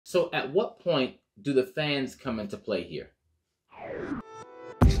So at what point do the fans come into play here?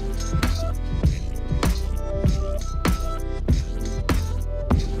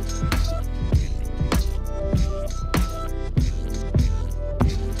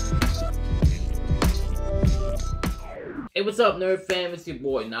 Hey, what's up, nerd fam? It's your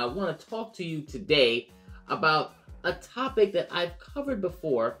boy. Now, I want to talk to you today about a topic that I've covered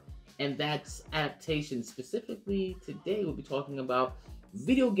before, and that's adaptations. Specifically, today we'll be talking about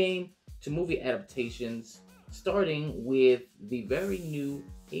video game to movie adaptations, starting with the very new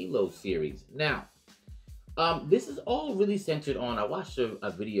Halo series. Now, this is all really centered on, I watched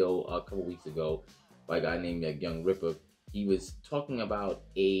a video a couple weeks ago by a guy named Young Ripper. He was talking about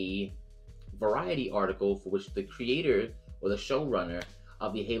a Variety article for which the creator or the showrunner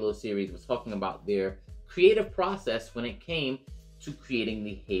of the Halo series was talking about their creative process when it came to creating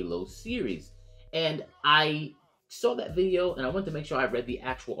the Halo series. And I saw that video and I wanted to make sure I read the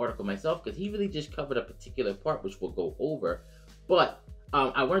actual article myself, because he really just covered a particular part which we'll go over. But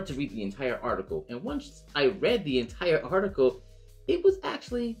I wanted to read the entire article, and once I read the entire article, it was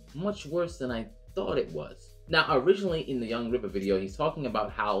actually much worse than I thought it was. Now, originally in the Young Ripper video, he's talking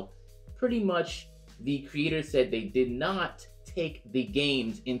about how pretty much the creators said they did not take the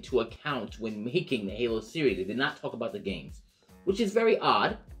games into account when making the Halo series. They did not talk about the games, which is very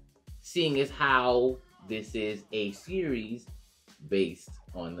odd, seeing as how this is a series based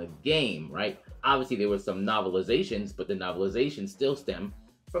on the game, right? Obviously, there were some novelizations, but the novelizations still stem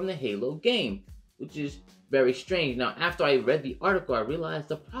from the Halo game, which is very strange. Now, after I read the article, I realized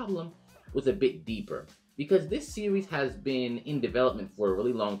the problem was a bit deeper, because this series has been in development for a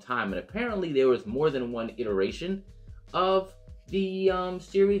really long time, and apparently there was more than one iteration of the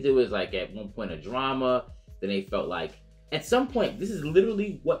series. It was like at one point a drama, then they felt like, at some point, this is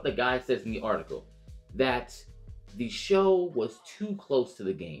literally what the guy says in the article, that the show was too close to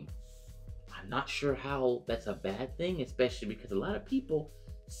the game. I'm not sure how that's a bad thing, especially because a lot of people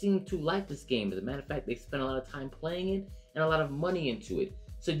seem to like this game. As a matter of fact, they spend a lot of time playing it and a lot of money into it.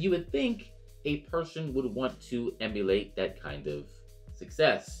 So you would think a person would want to emulate that kind of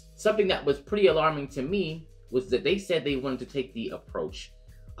success. Something that was pretty alarming to me was that they said they wanted to take the approach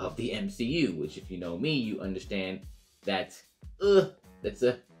of the MCU, which, if you know me, you understand that it's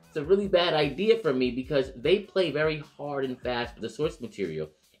a really bad idea for me, because they play very hard and fast with the source material,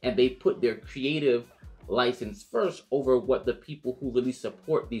 and they put their creative license first over what the people who really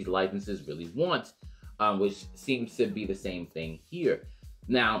support these licenses really want, which seems to be the same thing here.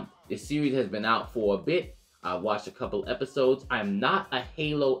 Now, the series has been out for a bit. I watched a couple episodes. I'm not a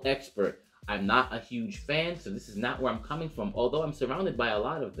Halo expert. I'm not a huge fan, so this is not where I'm coming from, although I'm surrounded by a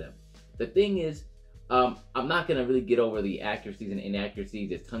lot of them. The thing is, I'm not going to really get over the accuracies and inaccuracies.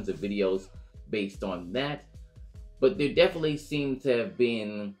 There's tons of videos based on that. But there definitely seem to have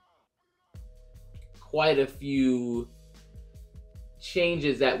been quite a few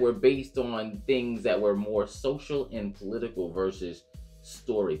changes that were based on things that were more social and political versus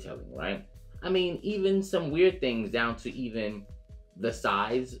storytelling, right? I mean, even some weird things down to even the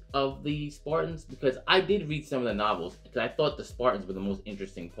size of the Spartans, because I did read some of the novels, because I thought the Spartans were the most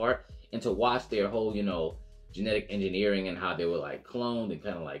interesting part, and to watch their whole, genetic engineering and how they were like cloned and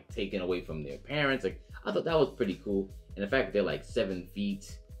kind of like taken away from their parents, like, I thought that was pretty cool. And the fact that they're like 7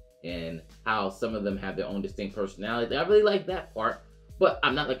 feet and how some of them have their own distinct personality, I really like that part. But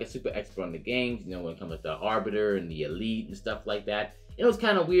I'm not like a super expert on the games, when it comes to the Arbiter and the Elite and stuff like that. It was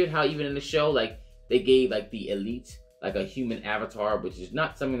kind of weird how even in the show, like, they gave like the Elite like a human avatar, which is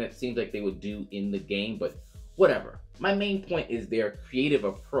not something that seems like they would do in the game, but whatever. My main point is their creative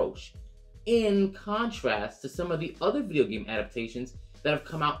approach, in contrast to some of the other video game adaptations that have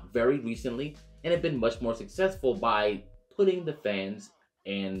come out very recently and have been much more successful by putting the fans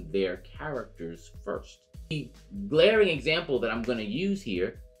and their characters first. The glaring example that I'm going to use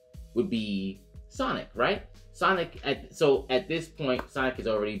here would be Sonic, right? At this point, Sonic has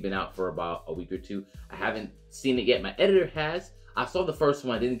already been out for about a week or two. I haven't seen it yet. My editor has. I saw the first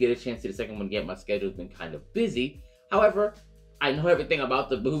one. I didn't get a chance to see the second one yet. My schedule's been kind of busy. However, I know everything about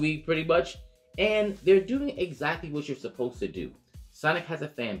the movie pretty much, and they're doing exactly what you're supposed to do. Sonic has a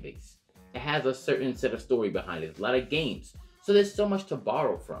fan base. It has a certain set of story behind it. A lot of games. So there's so much to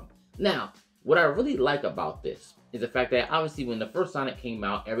borrow from. Now, what I really like about this is the fact that obviously when the first Sonic came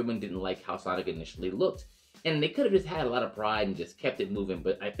out, everyone didn't like how Sonic initially looked. And they could have just had a lot of pride and just kept it moving,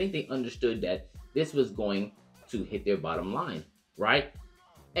 but I think they understood that this was going to hit their bottom line, right?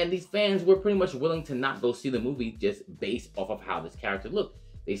 And these fans were pretty much willing to not go see the movie just based off of how this character looked.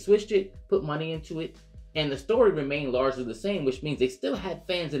 They switched it, put money into it, and the story remained largely the same, which means they still had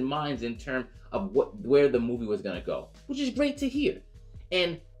fans in mind in terms of where the movie was going to go, which is great to hear.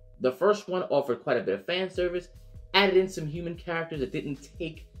 And The first one offered quite a bit of fan service, added in some human characters that didn't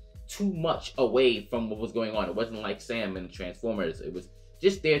take too much away from what was going on. It wasn't like Sam and Transformers. It was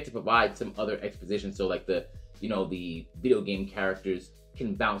just there to provide some other exposition, so like the video game characters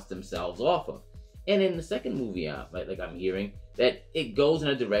can bounce themselves off of. And in the second movie, like I'm hearing, that it goes in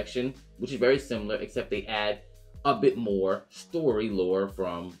a direction which is very similar, except they add a bit more story lore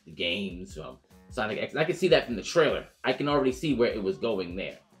from the games, from Sonic X. I can see that from the trailer. I can already see where it was going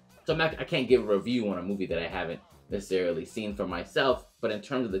there. So I can't give a review on a movie that I haven't necessarily seen for myself, but in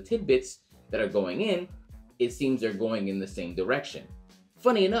terms of the tidbits that are going in, it seems they're going in the same direction.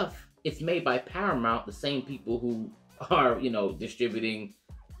 Funny enough, it's made by Paramount, the same people who are, distributing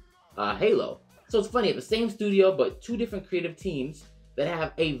Halo. So it's funny, the same studio, but two different creative teams that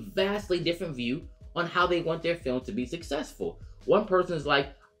have a vastly different view on how they want their film to be successful. One person is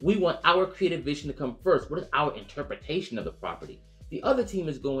like, we want our creative vision to come first. What is our interpretation of the property? The other team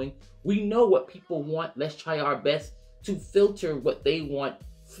is going, we know what people want. Let's try our best to filter what they want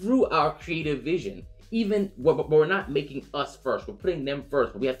through our creative vision. Even, we're not making us first. We're putting them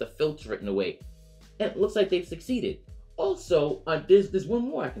first, but we have to filter it in a way. And it looks like they've succeeded. Also, there's one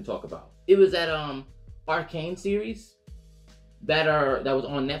more I can talk about. It was that Arcane series that was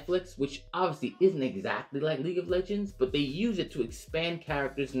on Netflix, which obviously isn't exactly like League of Legends, but they use it to expand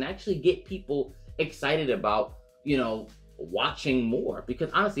characters and actually get people excited about, watching more. Because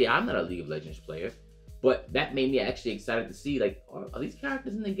honestly, I'm not a League of Legends player, but that made me actually excited to see, like, are these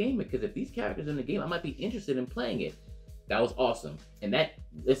characters in the game? Because if these characters are in the game, I might be interested in playing it. That was awesome. And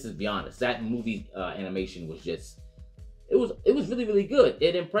let's just be honest, that movie animation was just, it was really, really good.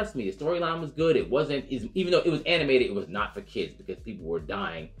 It impressed me. The storyline was good. Even though it was animated, it was not for kids because people were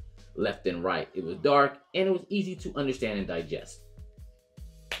dying left and right. It was dark and it was easy to understand and digest.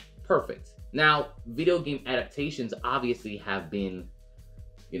 Perfect. Now, video game adaptations obviously have been,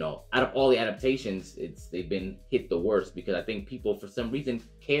 out of all the adaptations, they've been hit the worst because I think people, for some reason,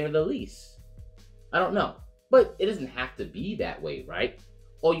 care the least. I don't know. But it doesn't have to be that way, right?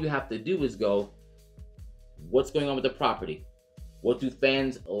 All you have to do is go, what's going on with the property? What do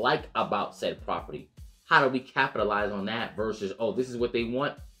fans like about said property? How do we capitalize on that versus, oh, this is what they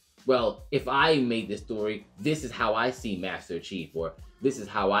want? Well, if I made this story, this is how I see Master Chief, or this is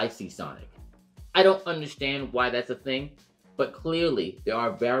how I see Sonic. I don't understand why that's a thing, but clearly there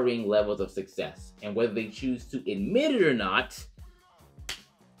are varying levels of success, and whether they choose to admit it or not,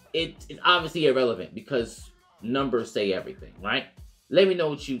 it's obviously irrelevant because numbers say everything, right? Let me know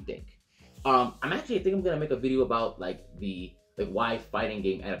what you think. I think I'm gonna make a video about why fighting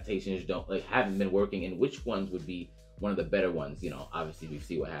game adaptations haven't been working and which ones would be one of the better ones. Obviously we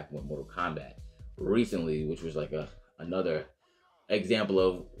see what happened with Mortal Kombat recently, which was like another example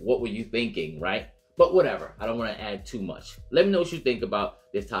of what were you thinking, right? But whatever, I don't want to add too much. Let me know what you think about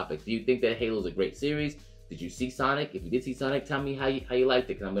this topic. Do you think that Halo's a great series? Did you see Sonic? If you did see Sonic, tell me how you liked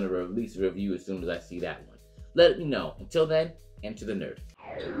it, because I'm going to release a review as soon as I see that one. Let me know. Until then, enter the nerd.